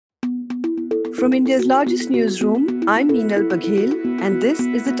From India's largest newsroom, I'm Meenal Baghel, and this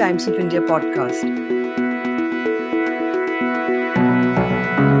is the Times of India podcast.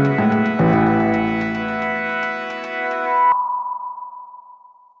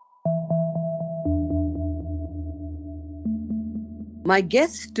 My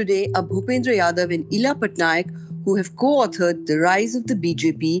guests today are Bhupender Yadav and Ila Patnaik, who have co-authored The Rise of the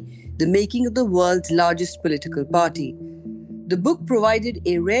BJP, The Making of the World's Largest Political Party. The book provided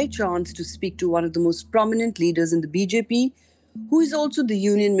a rare chance to speak to one of the most prominent leaders in the BJP, who is also the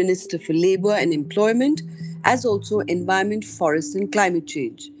Union Minister for Labour and Employment, as also Environment, Forest and Climate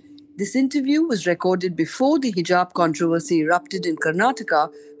Change. This interview was recorded before the hijab controversy erupted in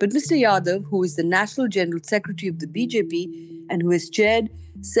Karnataka, but Mr. Yadav, who is the National General Secretary of the BJP and who has chaired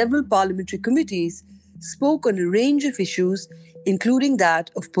several parliamentary committees, spoke on a range of issues, including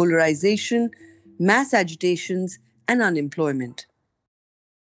that of polarisation, mass agitations, and unemployment.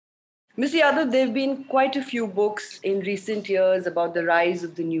 Mr. Yadav, there have been quite a few books in recent years about the rise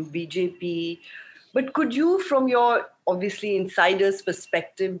of the new BJP. But could you, from your obviously insider's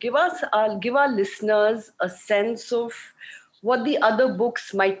perspective, give our listeners a sense of what the other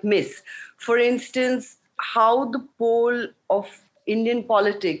books might miss? For instance, how the pole of Indian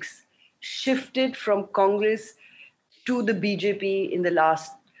politics shifted from Congress to the BJP in the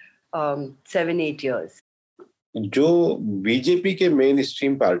last 7-8 years. जो BJP के main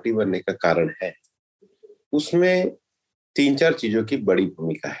stream party बनने का कारण है, उसमें 3-4 चीजों की बड़ी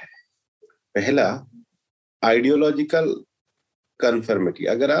भूमिका है। पहला, आइडियोलॉजिकल कन्फर्मिटी।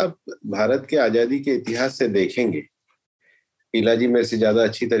 अगर आप भारत के आजादी के इतिहास से देखेंगे, इला जी मेरे से ज्यादा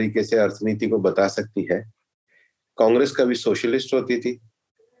अच्छी तरीके से अर्थनीति को बता सकती है। कांग्रेस कभी सोशलिस्ट होती थी,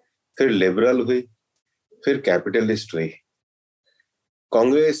 फिर लिबरल हुई, फिर कैपिटलिस्ट हुई।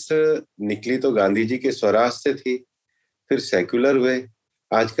 कांग्रेस निकली तो गांधी जी के स्वराज से थी, फिर सेक्युलर हुए,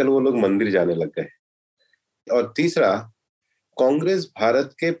 आजकल वो लोग मंदिर जाने लग गए। और तीसरा, कांग्रेस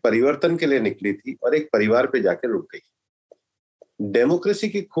भारत के परिवर्तन के लिए निकली थी और एक परिवार पे जाकर रुक गई। डेमोक्रेसी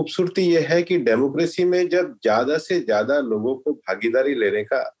की खूबसूरती ये है कि डेमोक्रेसी में जब ज्यादा से ज्यादा लोगों को भागीदारी लेने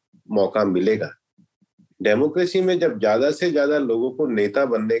का मौका मिलेगा, डेमोक्रेसी में जब ज्यादा से ज्यादा लोगों को नेता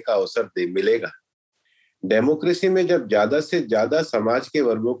बनने का अवसर मिलेगा, डेमोक्रेसी में जब ज्यादा से ज्यादा समाज के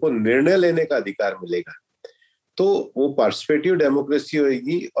वर्गों को निर्णय लेने का अधिकार मिलेगा, तो वो पार्टिसिपेटिव डेमोक्रेसी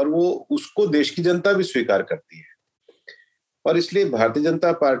होगी और वो उसको देश की जनता भी स्वीकार करती है। और इसलिए भारतीय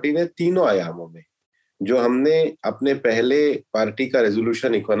जनता पार्टी ने तीनों आयामों में, जो हमने अपने पहले पार्टी का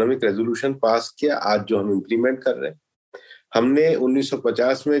रेजोल्यूशन, इकोनॉमिक रेजोल्यूशन पास किया, आज जो हम इम्प्लीमेंट कर रहे हैं, हमने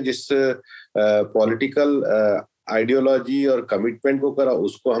 1950 में जिस पॉलिटिकल आइडियोलॉजी और कमिटमेंट को करा,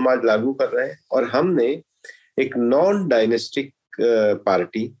 उसको हम आज लागू कर रहे हैं। और हमने एक non dynastic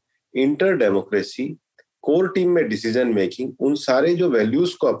party, inter democracy, core team में डिसीजन मेकिंग, उन सारे जो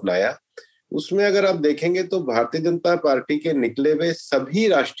वैल्यूज को अपनाया, उसमें अगर आप देखेंगे तो भारतीय जनता पार्टी के निकले हुए सभी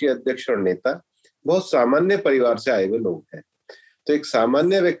राष्ट्रीय अध्यक्ष और नेता बहुत सामान्य परिवार से आए हुए लोग हैं। तो एक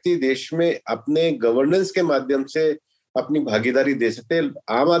सामान्य व्यक्ति देश में अपने गवर्नेंस के माध्यम से अपनी भागीदारी दे सकते हैं,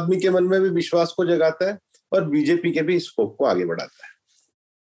 आम आदमी के मन में भी विश्वास को जगाता है और बीजेपी के भी स्कोप को आगे बढ़ाता है।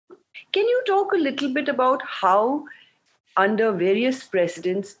 Can you talk a little bit about how, under various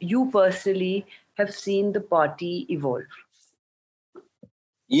presidents, you personally have seen the party evolve?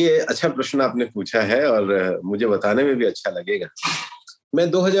 ये अच्छा प्रश्न आपने पूछा है और मुझे बताने में भी अच्छा लगेगा। मैं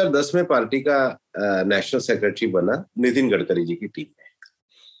 2010 में पार्टी का नेशनल सेक्रेटरी बना नितिन गडकरी जी की टीम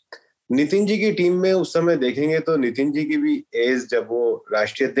में। नितिन जी की टीम में उस समय देखेंगे तो नितिन जी की भी एज, जब वो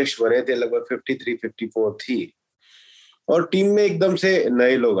राष्ट्रीय अध्यक्ष बने थे, लगभग 53-54 थी। और टीम में एकदम से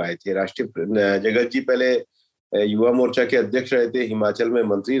नए लोग आए थे। राष्ट्रीय जगत जी पहले युवा मोर्चा के अध्यक्ष रहे थे, हिमाचल में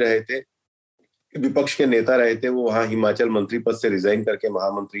मंत्री रहे थे, विपक्ष के नेता रहे थे। वो वहां हिमाचल मंत्री पद से रिजाइन करके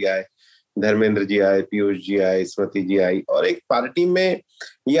महामंत्री आए। धर्मेंद्र जी आए, पीयूष जी आए, स्मृति जी आई। और एक पार्टी में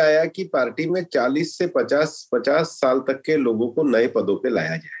ये आया कि पार्टी में 40 से 50 साल तक के लोगों को नए पदों पे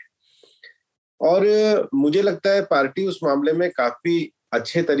लाया जाए। और मुझे लगता है पार्टी उस मामले में काफी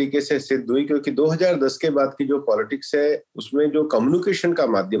अच्छे तरीके से सिद्ध हुई, क्योंकि 2010 के बाद की जो पॉलिटिक्स है, उसमें जो कम्युनिकेशन का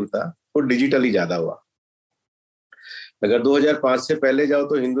माध्यम था वो डिजिटली ज्यादा हुआ। अगर 2005 से पहले जाओ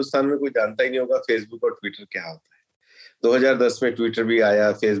तो हिंदुस्तान में कोई जानता ही नहीं होगा फेसबुक और ट्विटर क्या होता है। 2010 में ट्विटर भी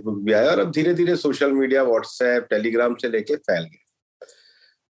आया, फेसबुक भी आया, और अब धीरे धीरे सोशल मीडिया, व्हाट्सएप, टेलीग्राम से लेके फैल गया।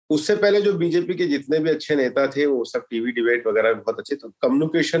 उससे पहले जो बीजेपी के जितने भी अच्छे नेता थे, वो सब टीवी डिबेट वगैरह बहुत अच्छे। तो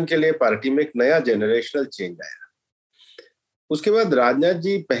कम्युनिकेशन के लिए पार्टी में एक नया जनरेशनल चेंज आया। उसके बाद राजनाथ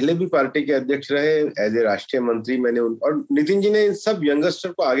जी पहले भी पार्टी के अध्यक्ष रहे, एज ए राष्ट्रीय मंत्री। और नितिन जी ने इन सब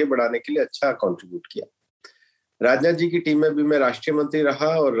यंगस्टर को आगे बढ़ाने के लिए अच्छा कंट्रीब्यूट किया। राजनाथ जी की टीम में भी मैं राष्ट्रीय मंत्री रहा,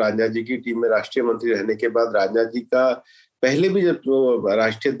 और राजनाथ जी की टीम में राष्ट्रीय मंत्री रहने के बाद राजनाथ जी का पहले भी जब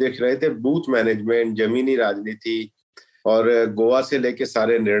राष्ट्रीय अध्यक्ष रहे थे, बूथ मैनेजमेंट, जमीनी राजनीति और गोवा से लेके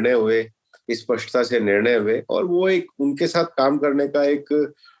सारे निर्णय हुए, स्पष्टता से निर्णय हुए, और वो एक उनके साथ काम करने का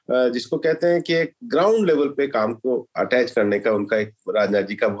एक जिसको कहते हैं कि एक ग्राउंड लेवल पे काम को अटैच करने का उनका एक राजनाथ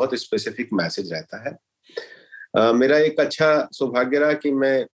जी का बहुत स्पेसिफिक मैसेज रहता है। मेरा एक अच्छा सौभाग्य रहा कि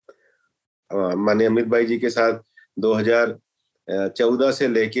मैं माननीय अमित भाई जी के साथ 2014 से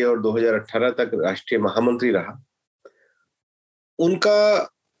लेके और 2018 तक राष्ट्रीय महामंत्री रहा।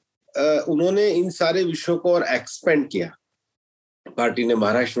 उन्होंने इन सारे विषयों को और एक्सपेंड किया। पार्टी ने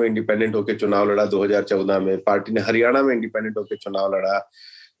महाराष्ट्र में इंडिपेंडेंट होकर चुनाव लड़ा 2014 में, पार्टी ने हरियाणा में इंडिपेंडेंट होकर चुनाव लड़ा,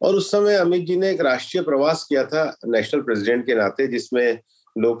 और उस समय अमित जी ने एक राष्ट्रीय प्रवास किया था नेशनल प्रेसिडेंट के नाते, जिसमें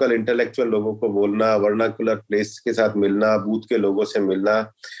लोकल इंटेलेक्चुअल लोगों को बोलना, वर्नाकुलर प्लेस के साथ मिलना, बूथ के लोगों से मिलना,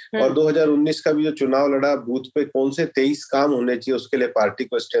 और 2019 का भी जो चुनाव लड़ा, बूथ पे कौन से 23 काम होने चाहिए उसके लिए पार्टी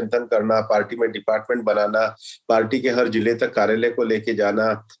को स्ट्रेंथन करना, पार्टी में डिपार्टमेंट बनाना, पार्टी के हर जिले तक कार्यालय को लेके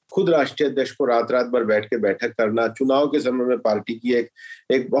जाना, खुद राष्ट्रीय अध्यक्ष को रात रात भर बैठ के बैठक करना, चुनाव के समय में पार्टी की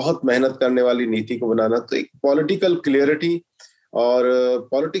एक बहुत मेहनत करने वाली नीति को बनाना। तो एक पॉलिटिकल क्लियरिटी और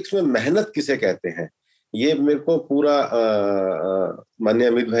पॉलिटिक्स में मेहनत किसे कहते हैं, ये मेरे को पूरा माननीय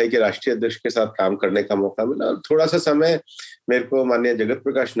अमित भाई के राष्ट्रीय अध्यक्ष के साथ काम करने का मौका मिला। और थोड़ा सा समय मेरे को माननीय जगत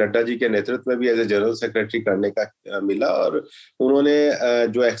प्रकाश नड्डा जी के नेतृत्व में भी एज ए जनरल सेक्रेटरी करने का मिला। और उन्होंने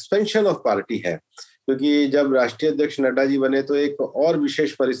जो एक्सपेंशन ऑफ पार्टी है, क्योंकि जब राष्ट्रीय अध्यक्ष नड्डा जी बने तो एक और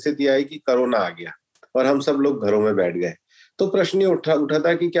विशेष परिस्थिति आई कि कोरोना आ गया और हम सब लोग घरों में बैठ गए। तो प्रश्न ये उठा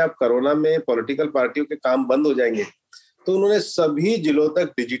था कि क्या अब कोरोना में पॉलिटिकल पार्टियों के काम बंद हो जाएंगे? तो उन्होंने सभी जिलों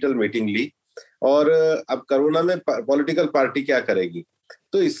तक डिजिटल मीटिंग ली, और अब कोरोना में पॉलिटिकल पार्टी क्या करेगी,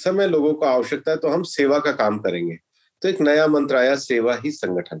 तो इस समय लोगों को आवश्यकता है तो हम सेवा का काम करेंगे। तो एक नया मंत्र आया, सेवा ही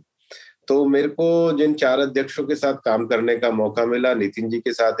संगठन। तो मेरे को जिन 4 अध्यक्षों के साथ काम करने का मौका मिला, नितिन जी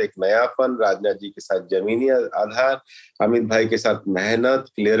के साथ एक नयापन, राजनाथ जी के साथ जमीनी आधार, अमित भाई के साथ मेहनत,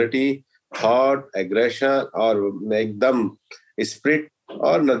 क्लियरिटी, थॉट, एग्रेशन और एकदम स्पिरिट,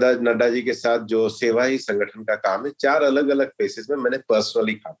 और नड्डा जी के साथ जो सेवा ही संगठन का काम है, 4 अलग अलग फेसेस में मैंने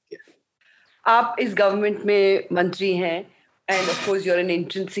पर्सनली काम किया। आप इस गवर्नमेंट में मंत्री हैं, and of course you are an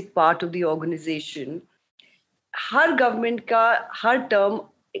intrinsic part of the organisation. हर गवर्नमेंट का हर टर्म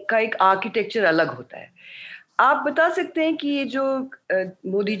का एक आर्किटेक्चर अलग होता है। आप बता सकते हैं कि ये जो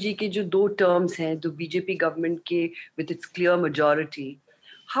मोदी जी के जो 2 टर्म्स हैं, जो बीजेपी गवर्नमेंट के with its clear majority,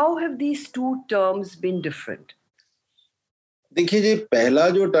 how have these 2 terms been different? देखिए जी, पहला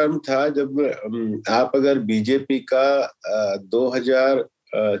जो टर्म था, जब आप अगर बीजेपी का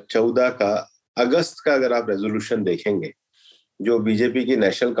 2014 का अगस्त का अगर आप रेजोल्यूशन देखेंगे, जो बीजेपी की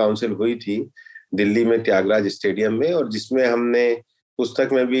नेशनल काउंसिल हुई थी दिल्ली में त्यागराज स्टेडियम में, और जिसमें हमने पुस्तक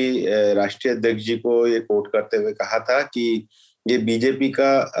में भी राष्ट्रीय अध्यक्ष जी को ये कोट करते हुए कहा था कि ये बीजेपी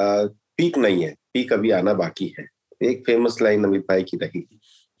का पीक नहीं है, पीक अभी आना बाकी है। एक फेमस लाइन अमित भाई की रही।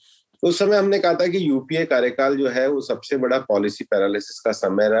 उस समय हमने कहा था कि यूपीए कार्यकाल जो है वो सबसे बड़ा पॉलिसी पैरालिसिस का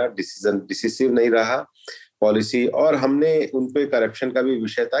समय रहा, डिसिसिव नहीं रहा पॉलिसी, और हमने उन पे करप्शन का भी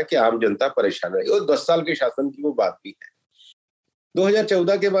विषय था कि आम जनता परेशान रही, और 10 साल के शासन की वो बात भी है।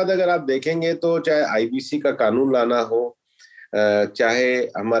 2014 के बाद अगर आप देखेंगे तो चाहे आईबीसी का कानून लाना हो, चाहे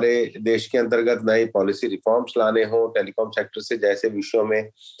हमारे देश के अंतर्गत नए पॉलिसी रिफॉर्म्स लाने हो टेलीकॉम सेक्टर से जैसे विषयों में,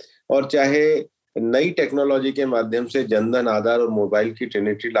 और चाहे नई टेक्नोलॉजी के माध्यम से जनधन, आधार और मोबाइल की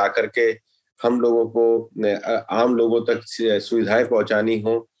ट्रिनिटी ला करके हम लोगों को, आम लोगों तक सुविधाएं पहुंचानी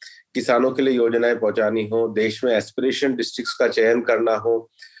हो, किसानों के लिए योजनाएं पहुंचानी हो, देश में एस्पिरेशन डिस्ट्रिक्ट्स का चयन करना हो,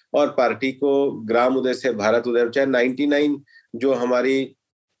 और पार्टी को ग्राम उदय से भारत उदय, चाहे 99 जो हमारी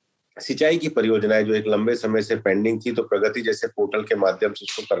सिंचाई की परियोजनाएं जो एक लंबे समय से पेंडिंग थी, तो प्रगति जैसे पोर्टल के माध्यम से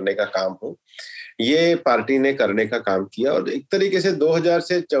उसको करने का काम हो, ये पार्टी ने करने का काम किया। और एक तरीके से 2000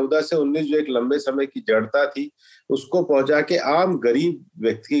 से 14 से 19 जो एक लंबे समय की जड़ता थी, उसको पहुंचा के आम गरीब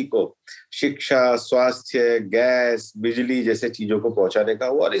व्यक्ति को शिक्षा, स्वास्थ्य, गैस, बिजली जैसे चीजों को पहुंचाने का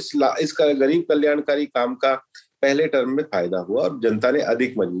हुआ, और इस गरीब कल्याणकारी काम का पहले टर्म में फायदा हुआ और जनता ने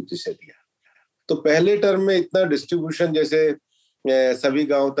अधिक मजबूती से दिया। तो पहले टर्म में इतना डिस्ट्रीब्यूशन, जैसे सभी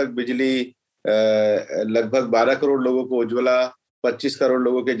गांव तक बिजली, लगभग 12 करोड़ लोगों को उज्ज्वला, 25 करोड़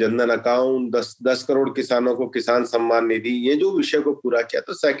लोगों के जनधन अकाउंट, 10 करोड़ किसानों को किसान सम्मान निधि, ये जो विषय को पूरा किया।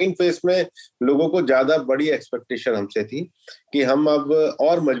 तो सेकंड फेज में लोगों को ज्यादा बड़ी एक्सपेक्टेशन हमसे थी कि हम अब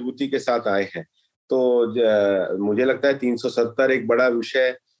और मजबूती के साथ आए हैं। तो मुझे लगता है 370 एक बड़ा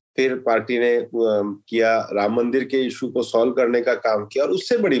विषय फिर पार्टी ने किया, राम मंदिर के इशू को सॉल्व करने का काम किया, और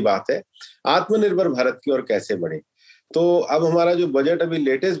उससे बड़ी बात है आत्मनिर्भर भारत की ओर कैसे बढ़े। तो अब हमारा जो बजट, अभी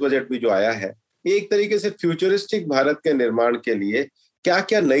लेटेस्ट बजट भी जो आया है, एक तरीके से फ्यूचरिस्टिक भारत के निर्माण के लिए क्या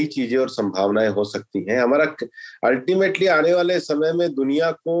क्या नई चीजें और संभावनाएं हो सकती हैं। हमारा अल्टीमेटली आने वाले समय में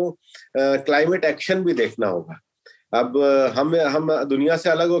दुनिया को क्लाइमेट एक्शन भी देखना होगा। अब हम दुनिया से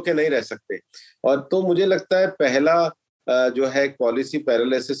अलग होके नहीं रह सकते। और तो मुझे लगता है पहला जो है पॉलिसी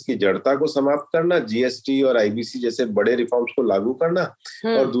पैरालिसिस की जड़ता को समाप्त करना, जीएसटी और आईबीसी जैसे बड़े रिफॉर्म्स को लागू करना,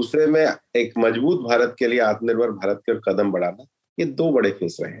 और दूसरे में एक मजबूत भारत के लिए, आत्मनिर्भर भारत के कदम बढ़ाना, ये दो बड़े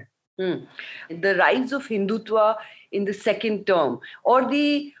फेस रहे हैं। The rise of Hindutva in the second term, or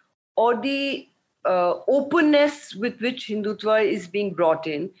the openness with which Hindutva is being brought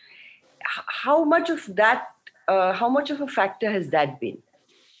in, how much of that, how much of a factor has that been?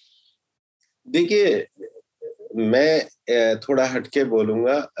 देखिए, मैं थोड़ा हटके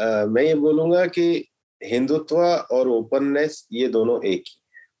बोलूंगा। मैं ये बोलूंगा कि हिंदुत्व और ओपननेस ये दोनों एक ही।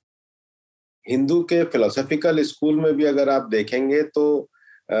 हिंदू के फिलोसॉफिकल स्कूल में भी अगर आप देखेंगे तो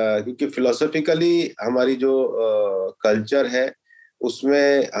क्योंकि फिलोसॉफिकली हमारी जो कल्चर है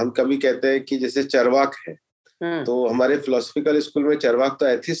उसमें हम कभी कहते हैं कि जैसे चरवाक है, तो हमारे फिलोसॉफिकल स्कूल में चरवाक तो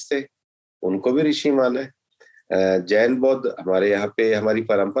एथिस्ट थे, उनको भी ऋषि माना है। जैन बौद्ध हमारे यहाँ पे हमारी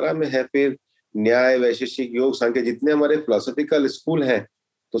परंपरा में है। फिर न्याय, वैशेषिक, योग, सांख्य, जितने हमारे फिलोसॉफिकल स्कूल हैं,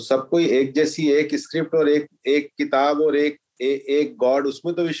 तो सब कोई एक जैसी एक स्क्रिप्ट और एक किताब और एक गॉड,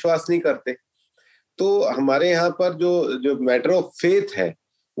 उसमें तो विश्वास नहीं करते। तो हमारे यहाँ पर जो मैटर ऑफ फेथ है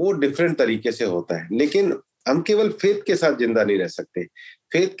वो डिफरेंट तरीके से होता है। लेकिन हम केवल फेथ के साथ जिंदा नहीं रह सकते,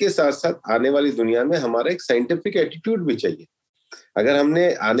 फेथ के साथ साथ आने वाली दुनिया में हमारा एक साइंटिफिक एटीट्यूड भी चाहिए। अगर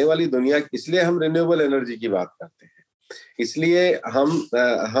हमने आने वाली दुनिया, इसलिए हम रिन्यूएबल एनर्जी की बात करते हैं, इसलिए हम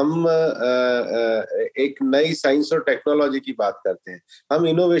एक नई साइंस और टेक्नोलॉजी की बात करते हैं, हम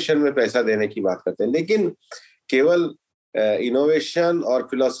इनोवेशन में पैसा देने की बात करते हैं। लेकिन केवल इनोवेशन और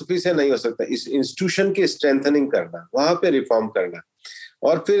फिलॉसफी से नहीं हो सकता, इस इंस्टीट्यूशन की स्ट्रेंथनिंग करना, वहां पे रिफॉर्म करना।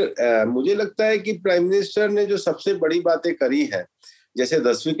 और फिर मुझे लगता है कि प्राइम मिनिस्टर ने जो सबसे बड़ी बातें करी है, जैसे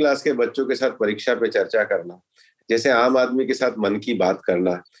 10वीं क्लास के बच्चों के साथ परीक्षा पे चर्चा करना, जैसे आम आदमी के साथ मन की बात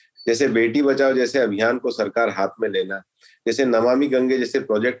करना, जैसे बेटी बचाओ जैसे अभियान को सरकार हाथ में लेना, जैसे नमामि गंगे जैसे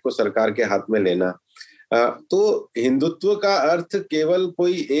प्रोजेक्ट को सरकार के हाथ में लेना, तो हिंदुत्व का अर्थ केवल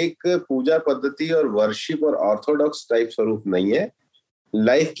कोई एक पूजा पद्धति और वर्शिप और ऑर्थोडॉक्स टाइप स्वरूप नहीं है।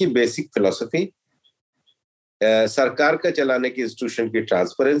 लाइफ की बेसिक फिलॉसफी, सरकार का चलाने की इंस्टीट्यूशन की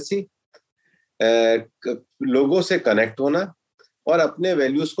ट्रांसपेरेंसी, लोगों से कनेक्ट होना और अपने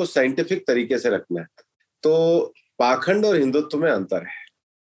वैल्यूज को साइंटिफिक तरीके से रखना। तो पाखंड और हिंदुत्व में अंतर है।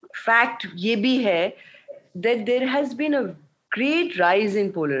 फैक्ट ये भी है that there has been a great rise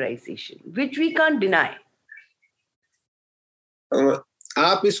in polarization, which we can't deny.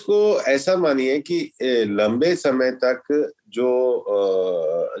 आप इसको ऐसा मानिए कि लंबे समय तक जो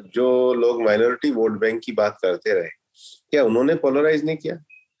लोग माइनॉरिटी वोट बैंक की बात करते रहे, क्या उन्होंने पोलराइज नहीं किया?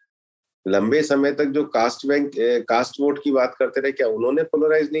 लंबे समय तक जो कास्ट वोट की बात करते रहे, क्या उन्होंने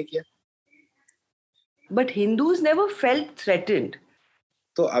पोलराइज नहीं किया? But Hindus never felt threatened.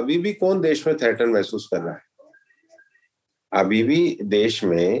 तो अभी भी कौन देश में थ्रेटन महसूस कर रहा है? अभी भी देश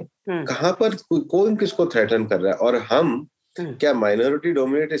में कहां पर कौन किसको थ्रेटन कर रहा है? और हम क्या माइनॉरिटी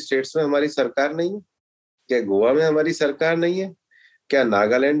डोमिनेटेड स्टेट्स में हमारी सरकार नहीं है? क्या गोवा में हमारी सरकार नहीं है? क्या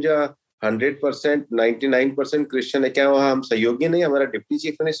नागालैंड जो 100% 99% क्रिश्चियन है, क्या वहां हम सहयोगी नहीं? हमारा डिप्टी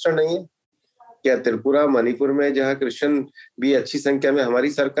चीफ मिनिस्टर नहीं है? क्या त्रिपुरा, मणिपुर में जहाँ क्रिश्चियन भी अच्छी संख्या में,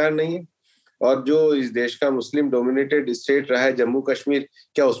 हमारी सरकार नहीं है? और जो इस देश का मुस्लिम डोमिनेटेड स्टेट रहा है जम्मू कश्मीर,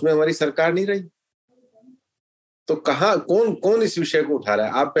 क्या उसमें हमारी सरकार नहीं रही? तो कहाँ कौन इस विषय को उठा रहा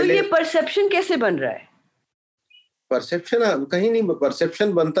है? आप पहले, तो ये परसेप्शन कैसे बन रहा है? परसेप्शन कहीं नहीं।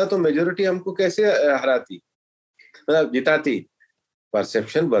 परसेप्शन बनता तो मेजोरिटी हमको कैसे हराती, मतलब जिताती?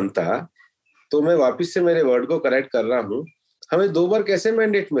 परसेप्शन बनता तो, मैं वापस से मेरे वर्ड को करेक्ट कर रहा हूं, हमें 2 बार कैसे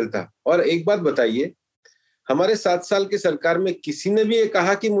मैंडेट मिलता? और एक बात बताइए, हमारे 7 साल की सरकार में किसी ने भी ये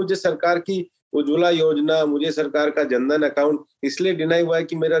कहा कि मुझे सरकार की उज्ज्वला योजना, मुझे सरकार का जनधन अकाउंट इसलिए डिनाई हुआ है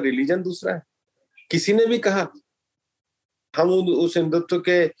कि मेरा रिलीजन दूसरा है? किसी ने भी कहा? हम उस हिंदुत्व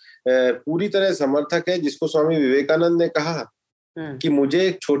के पूरी तरह समर्थक है जिसको स्वामी विवेकानंद ने कहा कि मुझे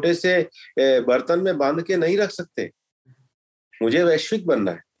एक छोटे से बर्तन में बांध के नहीं रख सकते, मुझे वैश्विक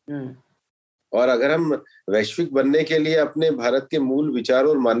बनना है। और अगर हम वैश्विक बनने के लिए अपने भारत के मूल विचारों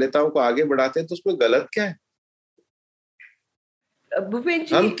और मान्यताओं को आगे बढ़ाते हैं तो उसमें गलत क्या है?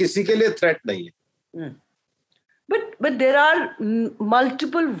 हम किसी के लिए थ्रेट नहीं है। But there are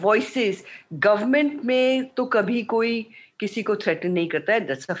multiple voices. Government में तो कभी कोई किसी को threaten नहीं करता है,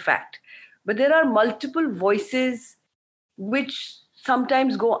 that's a fact. But there are multiple voices which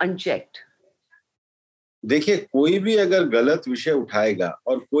sometimes go unchecked. देखिए, कोई भी अगर गलत विषय उठाएगा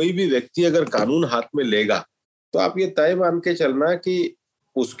और कोई भी व्यक्ति अगर कानून हाथ में लेगा, तो आप ये तय मान के चलना कि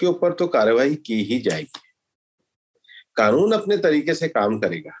उसके ऊपर तो कार्रवाई की ही जाएगी। कानून अपने तरीके से काम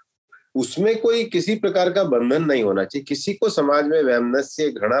करेगा, उसमें कोई किसी प्रकार का बंधन नहीं होना चाहिए। किसी को समाज में वैमनस्य,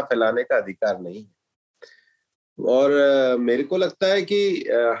 घृणा फैलाने का अधिकार नहीं है। और मेरे को लगता है कि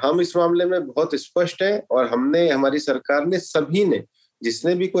हम इस मामले में बहुत स्पष्ट हैं, और हमने, हमारी सरकार ने, सभी ने,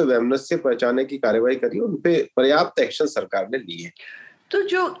 जिसने भी कोई वैमनस्य पहचाने की कार्रवाई करी उन पे पर्याप्त एक्शन सरकार ने लिए है। तो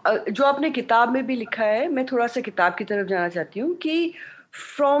जो आपने किताब में भी लिखा है, मैं थोड़ा सा किताब की तरफ जाना चाहती हूँ कि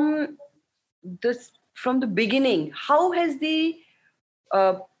from from the beginning, how has the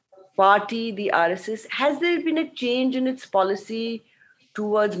party, the RSS, has there been a change in its policy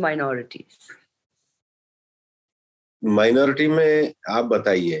towards minorities? Minority में आप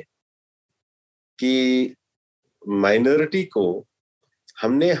बताइए कि माइनॉरिटी को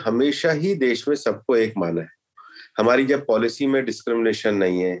हमने हमेशा ही देश में सबको एक माना है। हमारी जब पॉलिसी में डिस्क्रिमिनेशन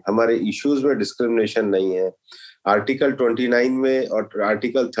नहीं है, हमारे इश्यूज में डिस्क्रिमिनेशन नहीं है, आर्टिकल 29 में और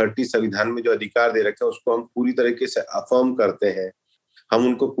आर्टिकल 30 संविधान में जो अधिकार दे रखे हैं उसको हम पूरी तरीके से अफर्म करते हैं। हम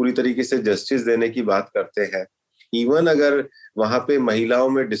उनको पूरी तरीके से जस्टिस देने की बात करते हैं। इवन अगर वहां पे महिलाओं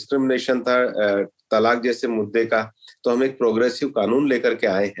में डिस्क्रिमिनेशन था तलाक जैसे मुद्दे का, तो हम एक प्रोग्रेसिव कानून लेकर के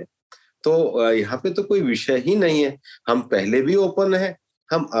आए हैं। तो यहाँ पे तो कोई विषय ही नहीं है। हम पहले भी ओपन है,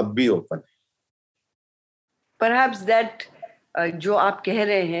 हम अब भी ओपन है। Perhaps that जो आप कह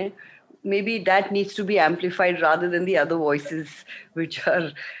रहे हैं, maybe that needs to be amplified rather than the other voices which are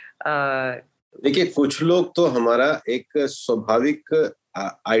देखिए, कुछ लोग तो हमारा एक स्वाभाविक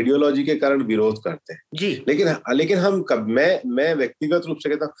आइडियोलॉजी के कारण विरोध करते हैं जी, लेकिन मैं व्यक्तिगत रूप से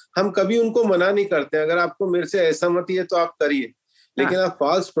कहता हूँ, हम कभी उनको मना नहीं करते। अगर आपको मेरे से असहमति है तो आप करिए, लेकिन आप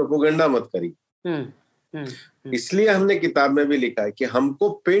फॉल्स प्रोपोगंडा मत करिए। इसलिए हमने किताब में भी लिखा है कि हमको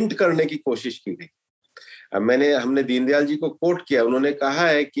पेंट करने की कोशिश की गई। अब हमने दीनदयाल जी को कोट किया, उन्होंने कहा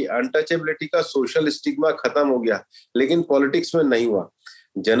है कि अनटचेबिलिटी का सोशल स्टिग्मा खत्म हो गया, लेकिन पॉलिटिक्स में नहीं हुआ।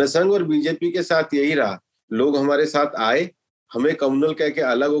 जनसंघ और बीजेपी के साथ यही रहा, लोग हमारे साथ आए, हमें कम्युनल कह के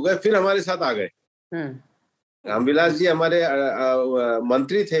अलग हो गए, फिर हमारे साथ आ गए। रामविलास जी हमारे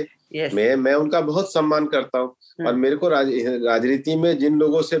मंत्री थे। yes. मैं उनका बहुत सम्मान करता हूँ, और मेरे को राजनीति में जिन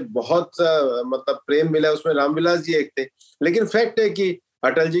लोगों से बहुत मतलब प्रेम मिला उसमें रामविलास जी एक थे। लेकिन फैक्ट है कि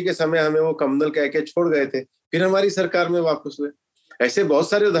अटल जी के समय हमें वो कम्युनल कह के छोड़ गए थे, फिर हमारी सरकार में वापस हुए। ऐसे बहुत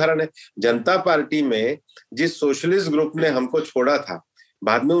सारे उदाहरण है। जनता पार्टी में जिस सोशलिस्ट ग्रुप ने हमको छोड़ा था,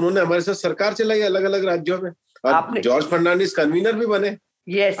 बाद में उन्होंने हमारे साथ सरकार चलाई अलग अलग राज्यों में, और जॉर्ज फर्नांडिस कन्वीनर भी बने।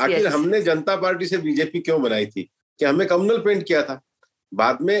 आखिर हमने जनता पार्टी से बीजेपी क्यों बनाई थी? कि हमें कम्युनल पेंट किया था।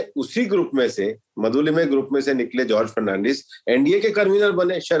 बाद में उसी ग्रुप में से, मधुलिमय ग्रुप में से निकले जॉर्ज फर्नांडिस एनडीए के कन्वीनर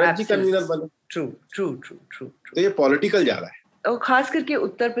बने, शरद जी कन्वीनर बने। ट्रू। तो ये पॉलिटिकल ज्यादा है। और खास करके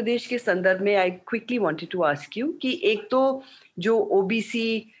उत्तर प्रदेश के संदर्भ में I quickly wanted to ask you कि एक तो जो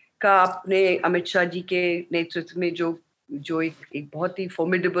ओबीसी का आपने अमित शाह जी के नेतृत्व में जो एक बहुत ही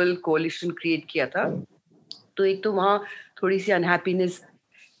फॉर्मिडेबल कोalition क्रिएट किया था, तो एक तो वहाँ थोड़ी सी अनहैप्पीनेस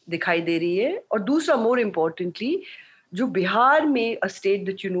दिखाई दे रही है, और दूसरा मोर इम्पोर्टेंटली जो बिहार में, a state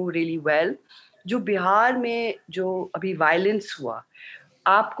that you know really well, जो बिहार में जो अभी वायलेंस हुआ,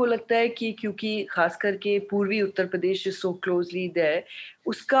 आपको लगता है कि क्योंकि खास करके पूर्वी Uttar Pradesh is so closely there,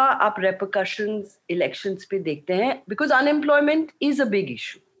 उसका आप रेपरकशंस इलेक्शंस पे देखते हैं? Because unemployment is a big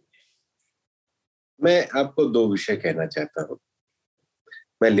issue. मैं आपको दो विषय कहना चाहता हूँ।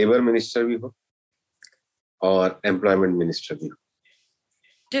 मैं लेबर मिनिस्टर भी हूँ और एम्प्लॉयमेंट मिनिस्टर भी हूँ।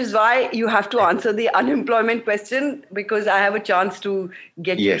 Which is why you have to answer the unemployment question, because I have a chance to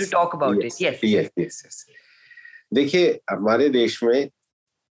get you to talk about it. Yes. देखिए, हमारे देश में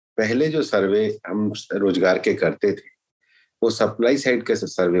पहले जो सर्वे हम रोजगार के करते थे, वो सप्लाई साइड का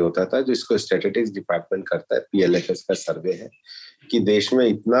सर्वे होता था, जिसको स्टैटिस्टिक्स डिपार्टमेंट करता है। पीएलएफएस का सर्वे है कि देश में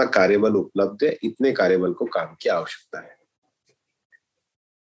इतना कार्यबल उपलब्ध है, इतने कार्यबल को काम की आवश्यकता है।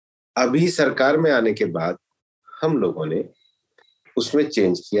 अभी सरकार में आने के बाद हम लोगों ने उसमें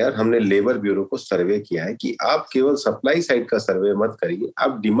चेंज किया, हमने लेबर ब्यूरो को सर्वे किया है कि आप केवल सप्लाई साइड का सर्वे मत करिए,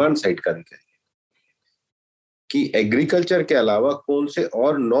 आप डिमांड साइड का भी करिए कि एग्रीकल्चर के अलावा कौन से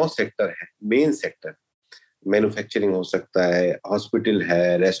और 9 सेक्टर है, मेन सेक्टर। मैन्युफैक्चरिंग हो सकता है, हॉस्पिटल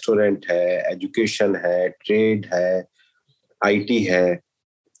है, रेस्टोरेंट है, एजुकेशन है, ट्रेड है, आईटी है।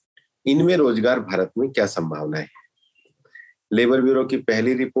 इनमें रोजगार भारत में क्या संभावनाएं है? लेबर ब्यूरो की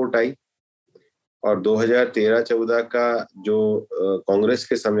पहली रिपोर्ट आई, और 2013-14 का जो कांग्रेस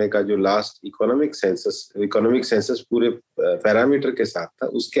के समय का जो लास्ट इकोनॉमिक सेंसस पूरे पैरामीटर के साथ था,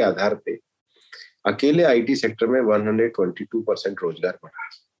 उसके आधार पे अकेले आईटी सेक्टर में 122% रोजगार बढ़ा।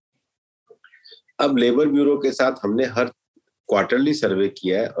 अब लेबर ब्यूरो के साथ हमने हर क्वार्टरली सर्वे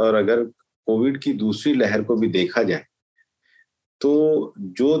किया है, और अगर कोविड की दूसरी लहर को भी देखा जाए तो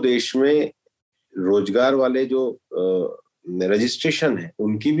जो देश में रोजगार वाले जो रजिस्ट्रेशन है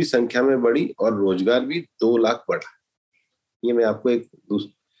उनकी भी संख्या में बढ़ी, और रोजगार भी 2 लाख बढ़ा। ये मैं आपको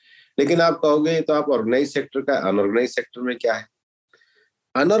लेकिन आप कहोगे तो आप ऑर्गेनाइज सेक्टर का, अनऑर्गेनाइज सेक्टर में क्या है?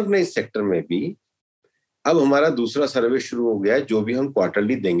 अनऑर्गेनाइज सेक्टर में भी अब हमारा दूसरा सर्वे शुरू हो गया है, जो भी हम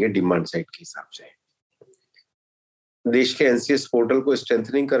क्वार्टरली देंगे डिमांड साइड के हिसाब से। देश के एनसीएस पोर्टल को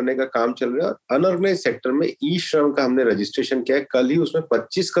स्ट्रेंथनिंग करने का काम चल रहा है। और अनऑर्गेनाइज सेक्टर में ई श्रम का हमने रजिस्ट्रेशन किया है, कल ही उसमें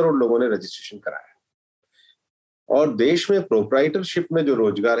 25 करोड़ लोगों ने रजिस्ट्रेशन कराया। और देश में प्रोप्राइटरशिप में जो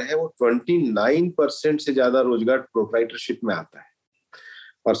रोजगार है वो 29% से ज्यादा रोजगार प्रोप्राइटरशिप में आता है।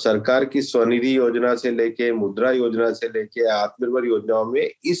 और सरकार की स्वनिधि योजना से लेके, मुद्रा योजना से लेके, आत्मनिर्भर योजनाओं में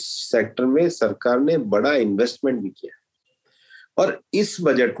इस सेक्टर में सरकार ने बड़ा इन्वेस्टमेंट भी किया। और इस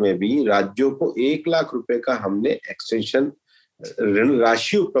बजट में भी राज्यों को 1 लाख रुपए का हमने एक्सटेंशन ऋण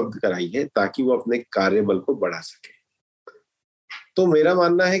राशि उपलब्ध कराई है, ताकि वो अपने कार्यबल को बढ़ा सके। तो मेरा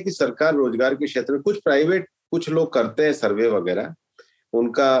मानना है कि सरकार रोजगार के क्षेत्र में, कुछ लोग करते हैं सर्वे वगैरह,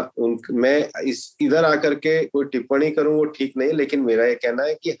 मैं इधर आकर के कोई टिप्पणी करूं वो ठीक नहीं, लेकिन मेरा ये कहना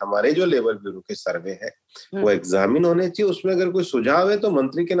है कि हमारे जो लेबर ब्यूरो के सर्वे है वो एग्जामिन होने चाहिए। उसमें अगर कोई सुझाव है तो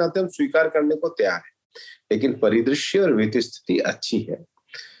मंत्री के नाते हम स्वीकार करने को तैयार है, लेकिन परिदृश्य और वित्तीय स्थिति अच्छी है।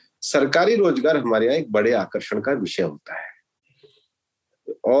 सरकारी रोजगार हमारे यहाँ एक बड़े आकर्षण का विषय होता है।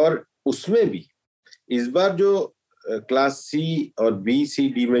 और उसमें भी इस बार जो क्लास सी और बी सी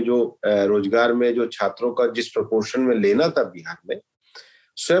डी में जो रोजगार में जो छात्रों का जिस प्रोपोर्शन में लेना था बिहार में,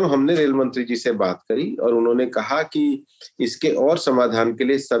 स्वयं हमने रेल मंत्री जी से बात करी और उन्होंने कहा कि इसके और समाधान के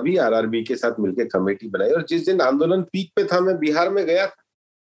लिए सभी आरआरबी के साथ मिलकर कमेटी बनाई। और जिस दिन आंदोलन पीक पे था, मैं बिहार में गया था।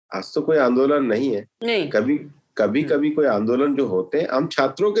 आज तो कोई आंदोलन नहीं है, कभी कोई आंदोलन जो होते हैं, हम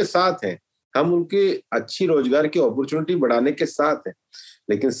छात्रों के साथ हैं, हम उनकी अच्छी रोजगार की अपॉर्चुनिटी बढ़ाने के साथ हैं,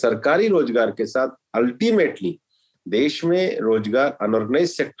 लेकिन सरकारी रोजगार के साथ अल्टीमेटली देश में रोजगार अनऑर्गेनाइज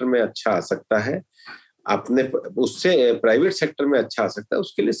सेक्टर में अच्छा आ सकता है, अपने उससे प्राइवेट सेक्टर में अच्छा आ सकता है।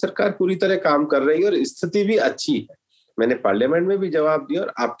 उसके लिए सरकार पूरी तरह काम कर रही है और स्थिति भी अच्छी है। मैंने पार्लियामेंट में भी जवाब दिया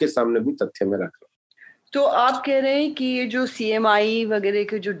और आपके सामने भी तथ्य में रख रहा हूं। तो आप कह रहे हैं कि ये जो सीएमआई वगैरह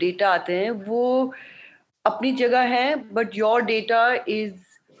के जो डेटा आते हैं वो अपनी जगह है, but your data is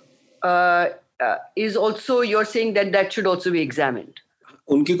also, you are saying that should also be examined.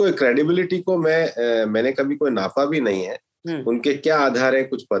 उनकी कोई क्रेडिबिलिटी को मैंने कभी कोई नापा भी नहीं है, उनके क्या आधार है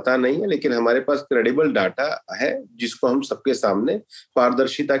कुछ पता नहीं है, लेकिन हमारे पास क्रेडिबल डाटा है जिसको हम सबके सामने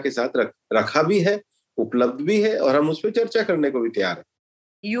पारदर्शिता के साथ रखा भी है, उपलब्ध भी है, और हम उस पर चर्चा करने को भी तैयार है।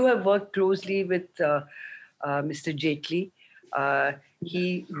 You have worked closely with Mr. Jaitley. He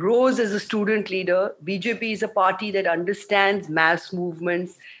rose as a student leader. BJP is a party that understands mass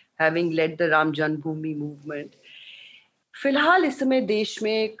movements, having led the Ram Janmabhoomi movement. फिलहाल इस समय देश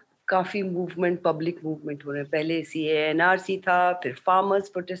में काफी मूवमेंट, पब्लिक मूवमेंट हो रहे हैं। पहले CANRC था, फिर फार्मर्स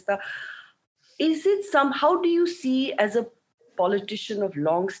प्रोटेस्ट था। Is it how do you see, as a politician of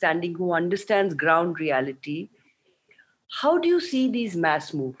long standing who understands ground reality, how do you see these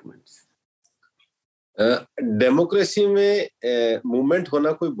mass movements? Democracy में मूवमेंट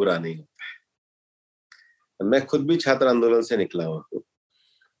होना कोई बुरा नहीं होता है। मैं खुद भी छात्र आंदोलन से निकला हुआ हूँ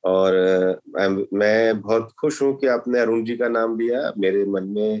और मैं बहुत खुश हूँ कि आपने अरुण जी का नाम लिया। मेरे मन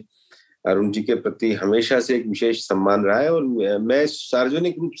में अरुण जी के प्रति हमेशा से एक विशेष सम्मान रहा है और मैं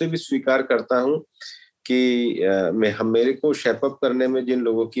सार्वजनिक रूप से भी स्वीकार करता हूँ कि मेरे को शेप अप करने में जिन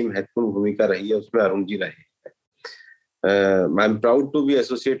लोगों की महत्वपूर्ण भूमिका रही है उसमें अरुण जी रहे। I am proud to be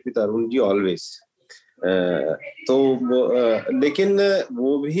associate with Arun ji always. लेकिन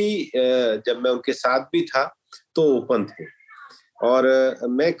वो भी जब मैं उनके साथ भी था तो ओपन थे, और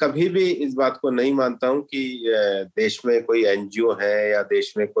मैं कभी भी इस बात को नहीं मानता हूं कि देश में कोई एनजीओ है या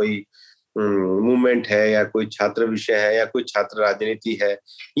देश में कोई मूवमेंट है या कोई छात्र विषय है या कोई छात्र राजनीति है।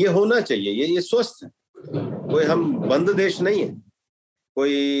 ये होना चाहिए, ये स्वस्थ है। कोई हम बंद देश नहीं है,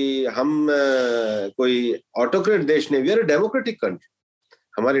 कोई ऑटोक्रेट देश नहीं। We are a democratic country.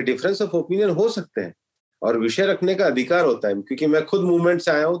 हमारे डिफरेंस ऑफ ओपिनियन हो सकते हैं और विषय रखने का अधिकार होता है, क्योंकि मैं खुद मूवमेंट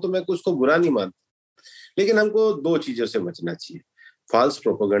से आया हूं तो मैं उसको बुरा नहीं मानता। लेकिन हमको दो चीजों से बचना चाहिए, फॉल्स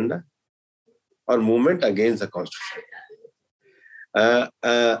प्रोपेगेंडा और मूवमेंट अगेंस्ट द कॉन्स्टिट्यूशन।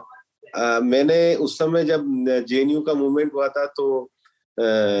 मैंने उस समय जब जेएनयू का मूवमेंट हुआ था तो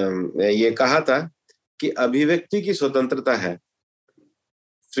ये कहा था कि अभिव्यक्ति की स्वतंत्रता है,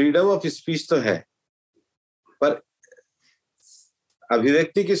 फ्रीडम ऑफ स्पीच तो है, पर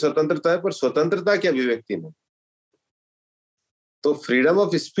अभिव्यक्ति की स्वतंत्रता है पर स्वतंत्रता की अभिव्यक्ति नहीं। तो फ्रीडम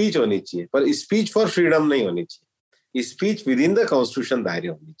ऑफ स्पीच होनी चाहिए पर स्पीच फॉर फ्रीडम नहीं होनी चाहिए। Speech with in the constitution दायरे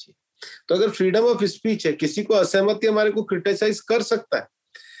होनी चाहिए। तो अगर फ्रीडम ऑफ स्पीच है, किसी को असहमति हमारे को क्रिटिसाइज कर सकता है।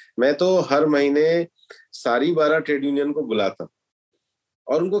 मैं तो हर महीने सारी 12 ट्रेड यूनियन को बुलाता हूँ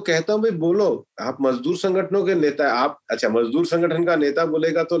और उनको कहता हूँ भाई बोलो, आप मजदूर संगठनों के नेता है, आप अच्छा मजदूर संगठन का नेता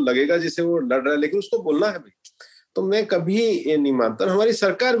बोलेगा तो लगेगा जैसे वो लड़ रहा है, लेकिन उसको बोलना है भाई। तो मैं कभी ये नहीं मानता, हमारी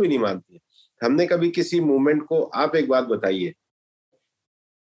सरकार भी नहीं मानती है। हमने कभी किसी मूवमेंट को, आप एक बात बताइए,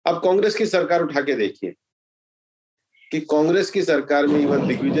 अब कांग्रेस की सरकार उठा के देखिए, कि कांग्रेस की सरकार में इवन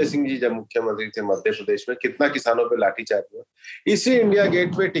दिग्विजय सिंह जी जब मुख्यमंत्री थे मध्य प्रदेश में, कितना किसानों पे लाठीचार्ज हुआ। इसी इंडिया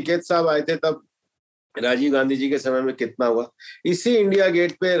गेट पे टिकैत साहब आए थे, तब राजीव गांधी जी के समय में कितना हुआ। इसी इंडिया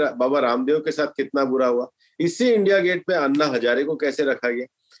गेट पे बाबा रामदेव के साथ कितना बुरा हुआ। इसी इंडिया गेट पे अन्ना हजारे को कैसे रखा गया।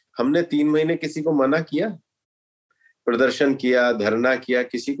 हमने 3 महीने किसी को मना किया, प्रदर्शन किया, धरना किया,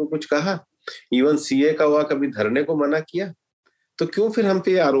 किसी को कुछ कहा? इवन सीए का हुआ, कभी धरने को मना किया? तो क्यों फिर हम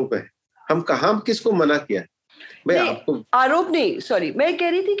पे आरोप है? हम कहाँ किसको मना किया? भाई आपको आरोप नहीं, सॉरी, मैं कह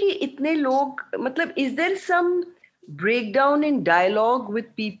रही थी कि इतने लोग, मतलब is there some breakdown in dialogue with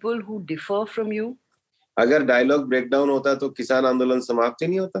people who differ from you? अगर डायलॉग ब्रेकडाउन होता तो किसान आंदोलन समाप्त ही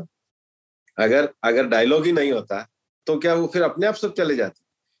नहीं होता। अगर डायलॉग ही नहीं होता तो क्या वो फिर अपने आप सब चले जाते?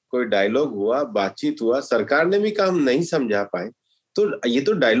 कोई डायलॉग हुआ, बातचीत हुआ, सरकार ने भी कहा हम नहीं समझा पाए, तो ये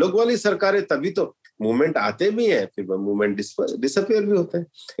तो डायलॉग वाली सरकार है, तभी तो मूवमेंट आते भी है, फिर मूवमेंट डिसअपियर भी होते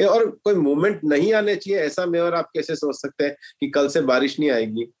हैं। और कोई मूवमेंट नहीं आने चाहिए ऐसा में और आप कैसे सोच सकते हैं कि कल से बारिश नहीं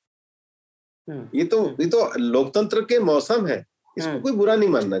आएगी? ये तो लोकतंत्र के मौसम है, इसको कोई बुरा नहीं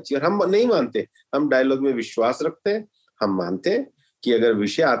मानना चाहिए। और हम नहीं मानते, हम डायलॉग में विश्वास रखते हैं। हम मानते हैं कि अगर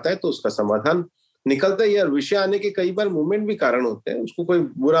विषय आता है तो उसका समाधान निकलता है, और विषय आने के कई बार मूवमेंट भी कारण होते हैं, उसको कोई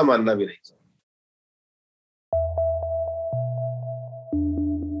बुरा मानना भी नहीं चाहिए।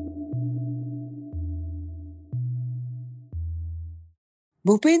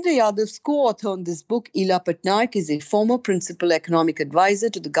 Bhupender Yadav's co-author on this book, Ila Patnaik, is a former principal economic advisor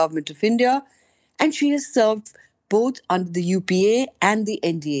to the Government of India, and she has served both under the UPA and the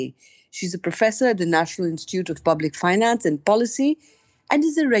NDA. She's a professor at the National Institute of Public Finance and Policy and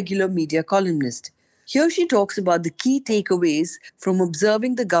is a regular media columnist. Here she talks about the key takeaways from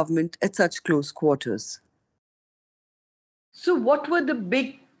observing the government at such close quarters. So what were the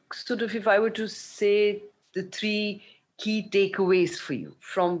big, sort of, if I were to say, the three key takeaways for you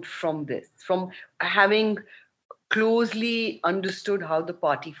from this, from having closely understood how the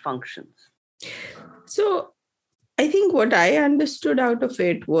party functions? So I think what I understood out of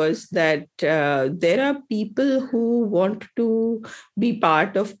it was that there are people who want to be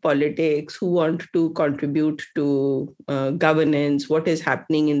part of politics, who want to contribute to governance, what is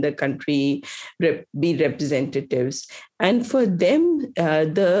happening in the country, be representatives. And for them,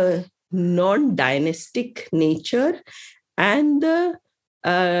 the non-dynastic nature and the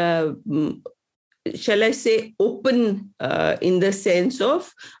shall I say, open in the sense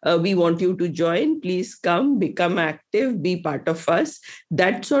of we want you to join, please come, become active, be part of us.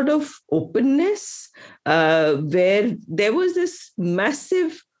 That sort of openness where there was this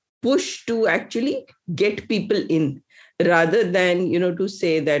massive push to actually get people in, rather than, to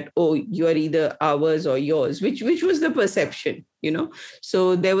say that, oh, you are either ours or yours, which was the perception,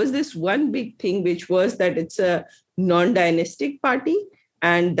 So there was this one big thing, which was that it's a non-dynastic party,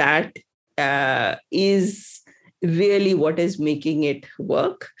 and that is really what is making it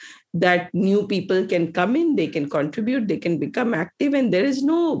work, that new people can come in, they can contribute, they can become active, and there is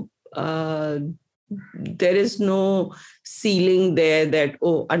no ceiling there that,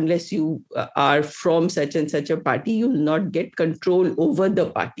 oh, unless you are from such and such a party, you will not get control over the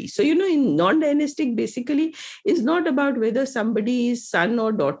party. So, in non-dynastic, basically, is not about whether somebody's son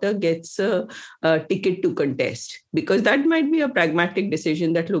or daughter gets a ticket to contest, because that might be a pragmatic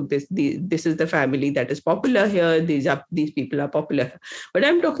decision that, look, this is the family that is popular here, these people are popular. But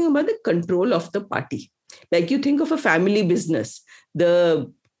I'm talking about the control of the party. Like, you think of a family business, the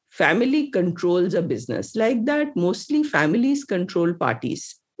family controls a business. Like that, mostly families control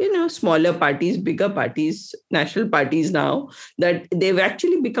parties. Smaller parties, bigger parties, national parties now, that they've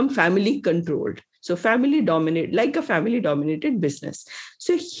actually become family controlled. So family dominate, like a family dominated business.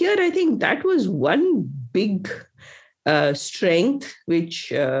 So here, I think that was one big strength,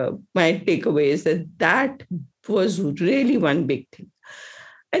 which my takeaway is that was really one big thing.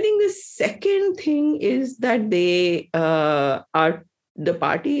 I think the second thing is that the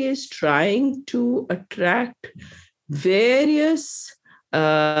party is trying to attract various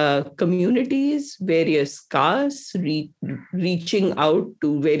communities, various castes, reaching out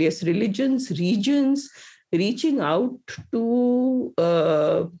to various religions, regions, reaching out to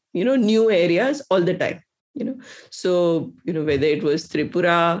new areas all the time. So whether it was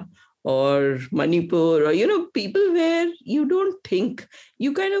Tripura or Manipur, or people where you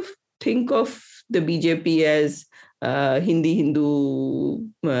kind of think of the BJP as Hindi Hindu,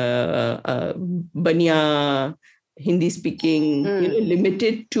 Banya, Hindi speaking,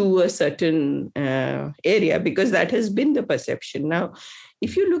 limited to a certain area, because that has been the perception. Now,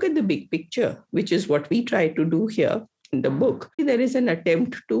 if you look at the big picture, which is what we try to do here in the book, there is an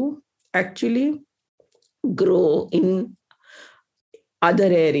attempt to actually grow in other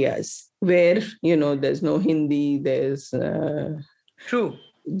areas. where, there's no Hindi, there's... True.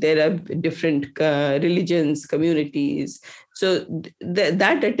 There are different religions, communities. So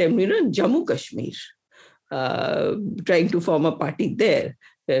that attempt, Jammu Kashmir, trying to form a party there,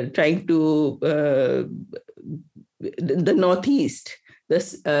 trying to the Northeast,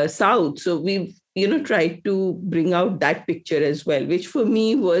 the South. So we've, tried to bring out that picture as well, which for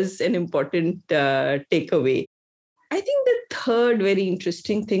me was an important takeaway. I think the third very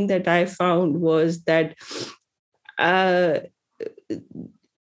interesting thing that I found was that the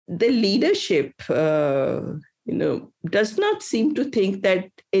leadership, does not seem to think that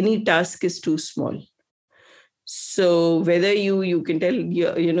any task is too small. So whether you can tell,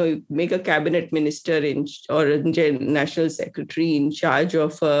 you make a cabinet minister or a national secretary in charge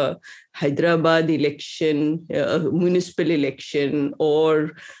of a Hyderabad election, a municipal election,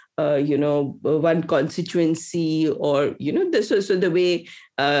 or one constituency, or so the way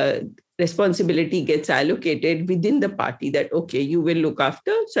responsibility gets allocated within the party, that okay, you will look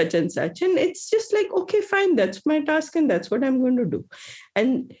after such and such, and it's just like, okay, fine, that's my task and that's what I'm going to do.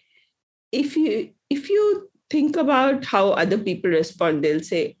 And if you think about how other people respond, they'll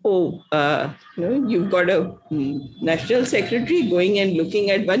say, oh, you've got a national secretary going and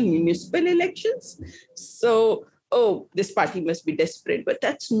looking at one municipal elections, so oh, this party must be desperate. But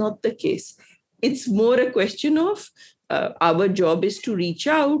that's not the case. It's more a question of our job is to reach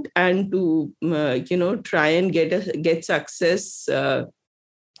out and to try and get success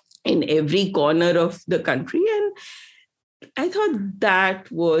in every corner of the country. And I thought that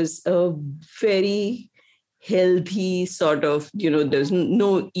was a very healthy sort of, there's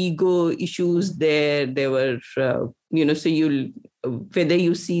no ego issues there. There were, so whether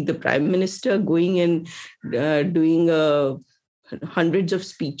you see the prime minister going and doing hundreds of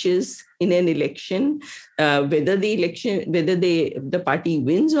speeches in an election, whether the party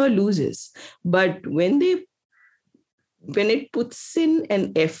wins or loses, but when it puts in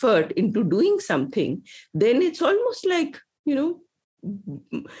an effort into doing something, then it's almost like,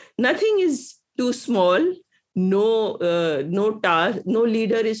 nothing is too small. No task, no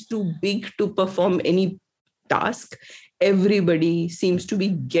leader is too big to perform any task. Everybody seems to be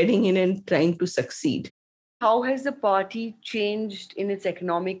getting in and trying to succeed. How has the party changed in its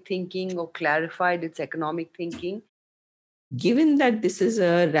economic thinking or clarified its economic thinking? Given that this is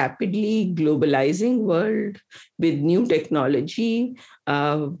a rapidly globalizing world with new technology,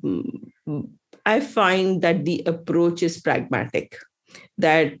 I find that the approach is pragmatic,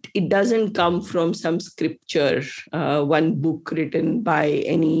 that it doesn't come from some scripture, one book written by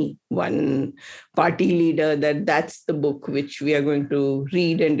any one party leader, that's the book which we are going to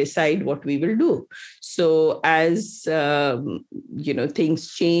read and decide what we will do. So as,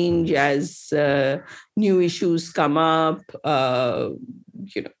 things change, as new issues come up,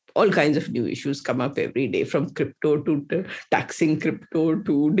 all kinds of new issues come up every day, from crypto to taxing crypto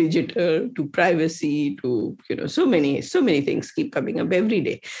to digital to privacy to, so many things keep coming up every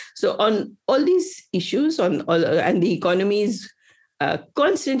day. So on all these issues, and the economy is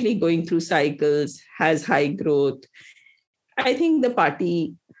constantly going through cycles, has high growth, I think the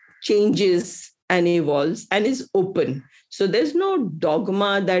party changes and evolves and is open. So there's no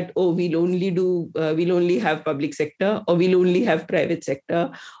dogma that, oh, we'll only have public sector, or we'll only have private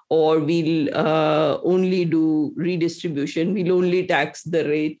sector, or we'll only do redistribution, we'll only tax the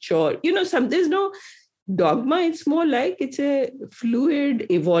rich, or, there's no dogma. It's more like it's a fluid,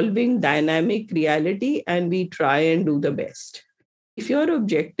 evolving, dynamic reality, and we try and do the best. If your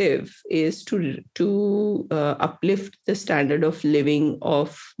objective is to uplift the standard of living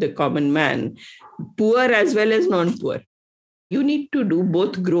of the common man, poor as well as non-poor, you need to do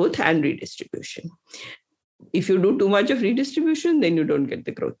both growth and redistribution. If you do too much of redistribution, then you don't get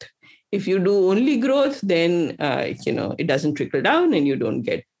the growth. If you do only growth, then it doesn't trickle down and you don't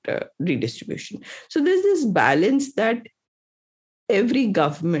get redistribution. So there's this balance that every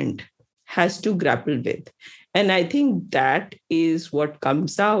government has to grapple with. And I think that is what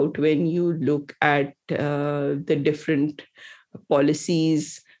comes out when you look at the different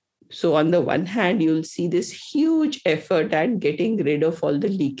policies. So on the one hand, you'll see this huge effort at getting rid of all the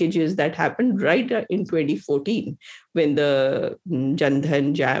leakages that happened right in 2014 when the Jan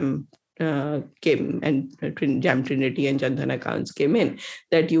Dhan Jam came, and Jam Trinity and Jan Dhan accounts came in,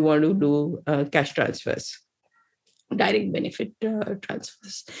 that you want to do cash transfers, direct benefit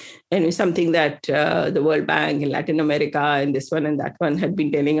transfers. And it's something that the World Bank and Latin America and this one and that one had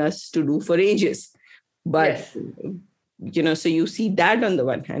been telling us to do for ages. But, yes. So you see that on the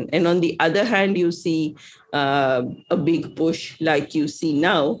one hand. And on the other hand, you see a big push, like you see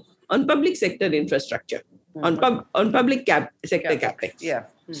now, on public sector infrastructure, on public sector capex. Yeah.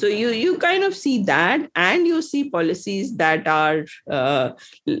 So you kind of see that, and you see policies that are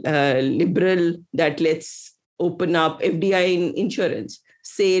liberal, that let's open up FDI in insurance,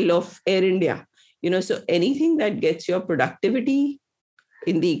 sale of Air India. So anything that gets your productivity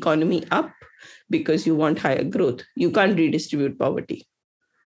in the economy up, because you want higher growth. You can't redistribute poverty.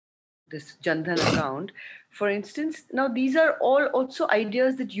 This Jan Dhan account, for instance, now these are all also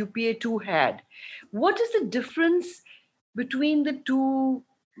ideas that UPA2 had. What is the difference between the two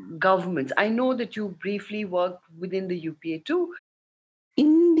governments? I know that you briefly worked within the UPA2.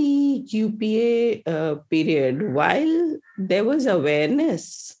 In the UPA period, while there was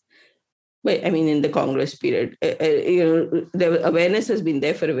awareness, in the Congress period, awareness has been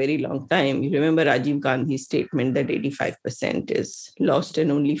there for a very long time. You remember Rajiv Gandhi's statement that 85% is lost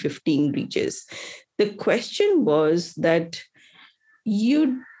and only 15 reaches. The question was that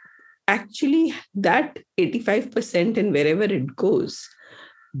you actually, that 85% and wherever it goes,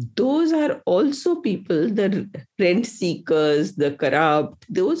 those are also people, the rent seekers, the corrupt,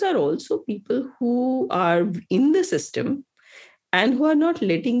 those are also people who are in the system and who are not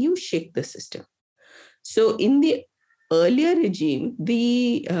letting you shake the system. So in the earlier regime,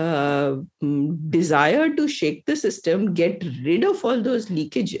 the desire to shake the system, get rid of all those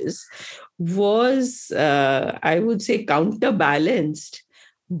leakages, was, I would say, counterbalanced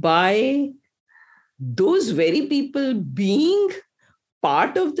by those very people being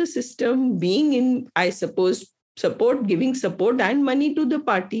part of the system, being in, I suppose, giving support and money to the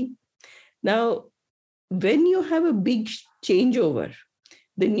party. Now, when you have a big changeover,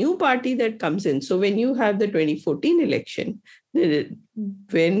 the new party that comes in, so when you have the 2014 election,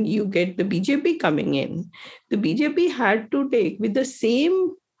 when you get the BJP coming in, the BJP had to take with the same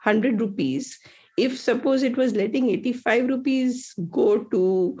 100 rupees, if suppose it was letting 85 rupees go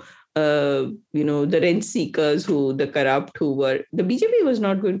to the rent seekers, the corrupt, the BJP was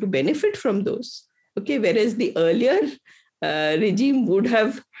not going to benefit from those. Okay, whereas the earlier regime would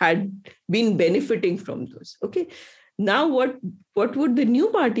have had been benefiting from those. Okay, now what would the new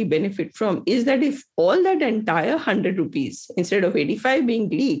party benefit from is that if all that entire 100 rupees, instead of 85 being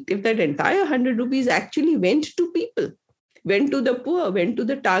leaked, if that entire 100 rupees actually went to people, went to the poor, went to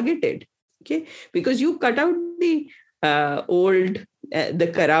the targeted. Okay, because you cut out the old,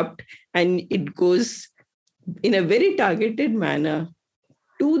 the corrupt, and it goes in a very targeted manner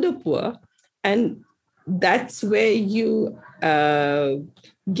to the poor, and that's where you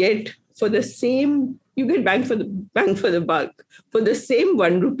get for the same, you get bang for the buck. For the same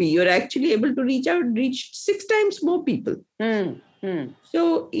 1 rupee, you're actually able to reach 6 times more people.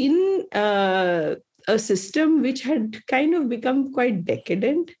 So in a system which had kind of become quite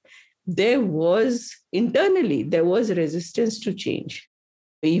decadent, there was resistance to change.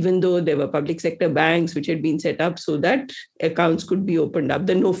 Even though there were public sector banks which had been set up so that accounts could be opened up,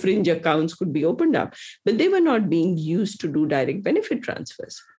 the no fringe accounts could be opened up, but they were not being used to do direct benefit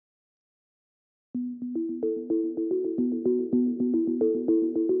transfers.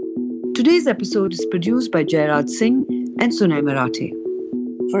 Today's episode is produced by Jairaj Singh and Sunay Marathe.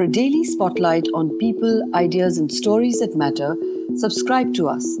 For a daily spotlight on people, ideas, and stories that matter, subscribe to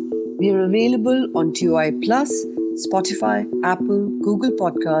us. We are available on TOI Plus, Spotify, Apple, Google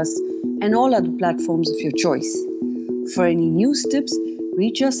Podcasts, and all other platforms of your choice. For any news tips,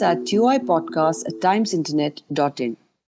 reach us at toipodcast@timesinternet.in.